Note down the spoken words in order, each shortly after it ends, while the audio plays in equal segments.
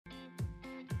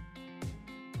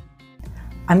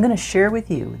I'm going to share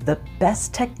with you the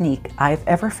best technique I've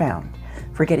ever found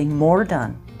for getting more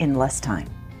done in less time.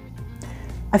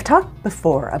 I've talked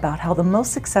before about how the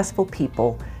most successful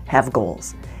people have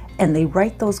goals, and they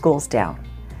write those goals down.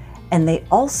 And they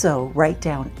also write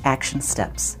down action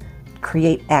steps,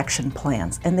 create action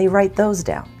plans, and they write those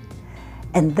down.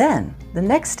 And then the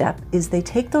next step is they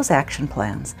take those action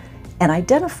plans and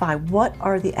identify what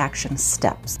are the action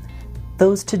steps,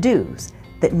 those to-dos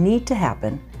that need to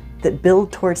happen that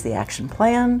build towards the action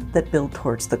plan, that build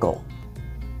towards the goal.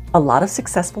 A lot of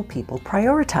successful people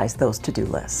prioritize those to-do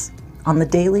lists on the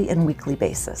daily and weekly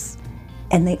basis.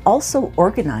 And they also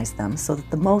organize them so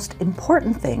that the most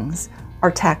important things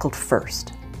are tackled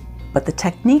first. But the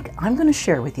technique I'm going to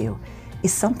share with you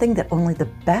is something that only the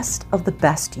best of the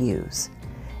best use.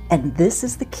 And this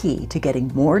is the key to getting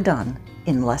more done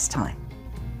in less time.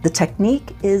 The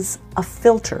technique is a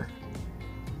filter.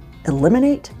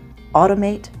 Eliminate,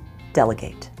 automate,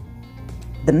 delegate.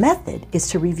 The method is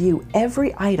to review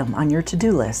every item on your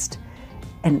to-do list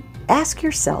and ask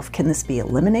yourself, can this be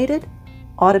eliminated,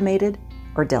 automated,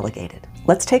 or delegated?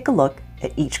 Let's take a look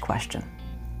at each question.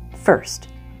 First,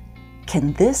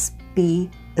 can this be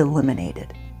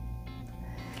eliminated?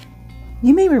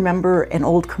 You may remember an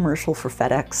old commercial for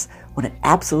FedEx when it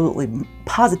absolutely,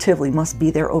 positively must be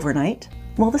there overnight.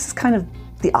 Well, this is kind of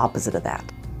the opposite of that.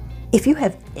 If you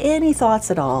have any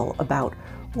thoughts at all about,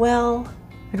 well,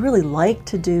 I'd really like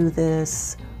to do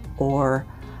this, or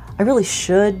I really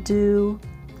should do,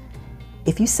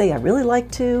 if you say I really like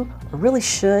to or really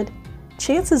should,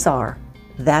 chances are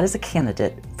that is a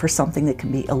candidate for something that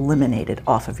can be eliminated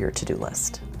off of your to-do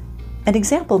list. An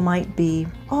example might be,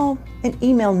 an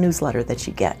email newsletter that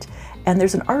you get, and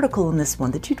there's an article in this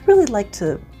one that you'd really like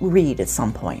to read at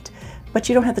some point, but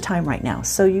you don't have the time right now,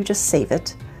 so you just save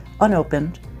it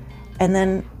unopened, and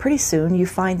then pretty soon you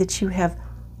find that you have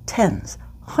tens,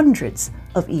 hundreds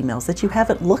of emails that you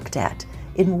haven't looked at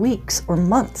in weeks or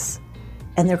months,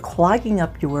 and they're clogging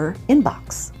up your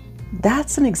inbox.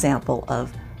 That's an example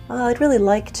of, I'd really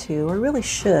like to or really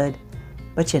should,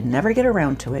 but you never get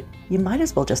around to it. You might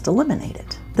as well just eliminate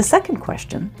it. The second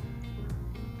question,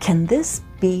 can this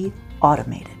be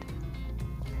automated?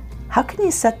 How can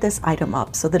you set this item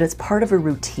up so that it's part of a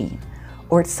routine,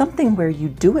 or it's something where you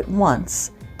do it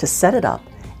once to set it up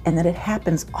and then it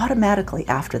happens automatically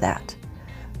after that?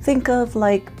 Think of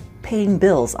like paying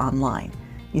bills online.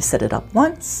 You set it up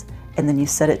once and then you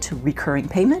set it to recurring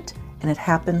payment and it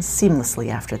happens seamlessly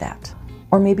after that.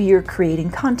 Or maybe you're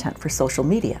creating content for social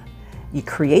media. You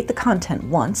create the content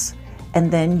once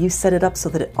and then you set it up so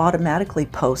that it automatically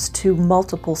posts to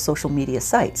multiple social media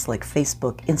sites like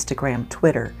Facebook, Instagram,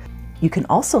 Twitter. You can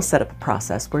also set up a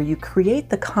process where you create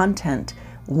the content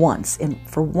once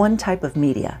for one type of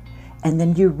media and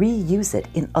then you reuse it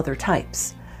in other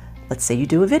types. Let's say you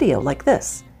do a video like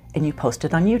this and you post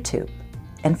it on YouTube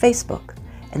and Facebook,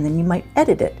 and then you might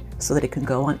edit it so that it can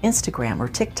go on Instagram or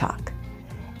TikTok.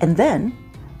 And then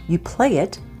you play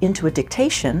it into a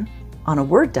dictation on a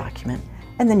Word document,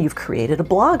 and then you've created a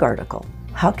blog article.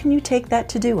 How can you take that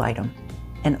to-do item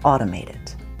and automate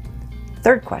it?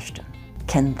 Third question,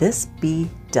 can this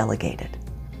be delegated?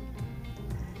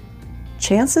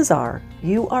 Chances are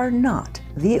you are not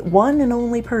the one and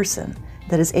only person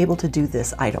that is able to do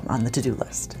this item on the to-do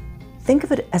list. Think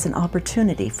of it as an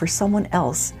opportunity for someone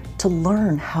else to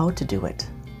learn how to do it.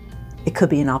 It could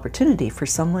be an opportunity for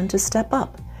someone to step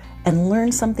up and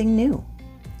learn something new,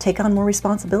 take on more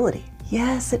responsibility.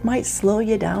 Yes, it might slow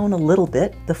you down a little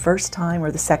bit the first time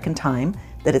or the second time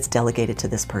that it's delegated to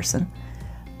this person,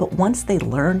 but once they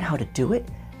learn how to do it,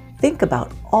 think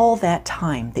about all that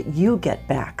time that you get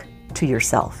back to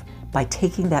yourself by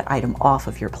taking that item off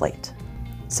of your plate.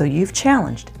 So you've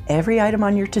challenged every item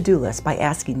on your to-do list by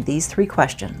asking these three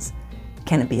questions.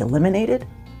 Can it be eliminated,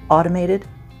 automated,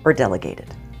 or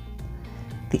delegated?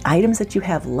 The items that you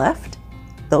have left,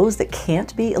 those that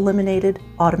can't be eliminated,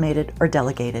 automated, or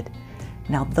delegated,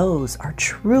 now those are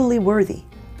truly worthy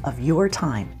of your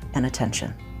time and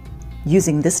attention.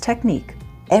 Using this technique,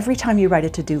 every time you write a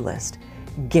to-do list,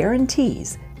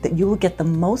 guarantees that you will get the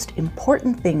most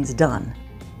important things done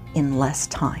in less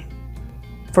time.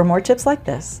 For more tips like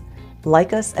this,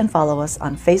 like us and follow us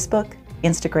on Facebook,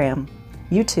 Instagram,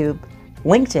 YouTube,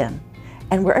 LinkedIn,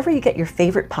 and wherever you get your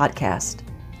favorite podcast.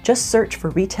 Just search for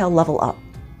Retail Level Up.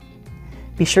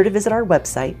 Be sure to visit our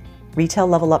website,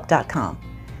 retaillevelup.com,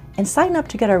 and sign up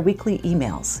to get our weekly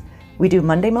emails. We do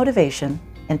Monday Motivation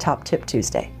and Top Tip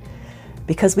Tuesday,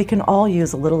 because we can all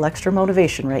use a little extra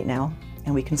motivation right now,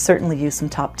 and we can certainly use some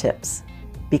top tips.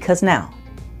 Because now,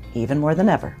 even more than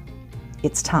ever,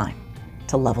 it's time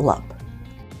to level up.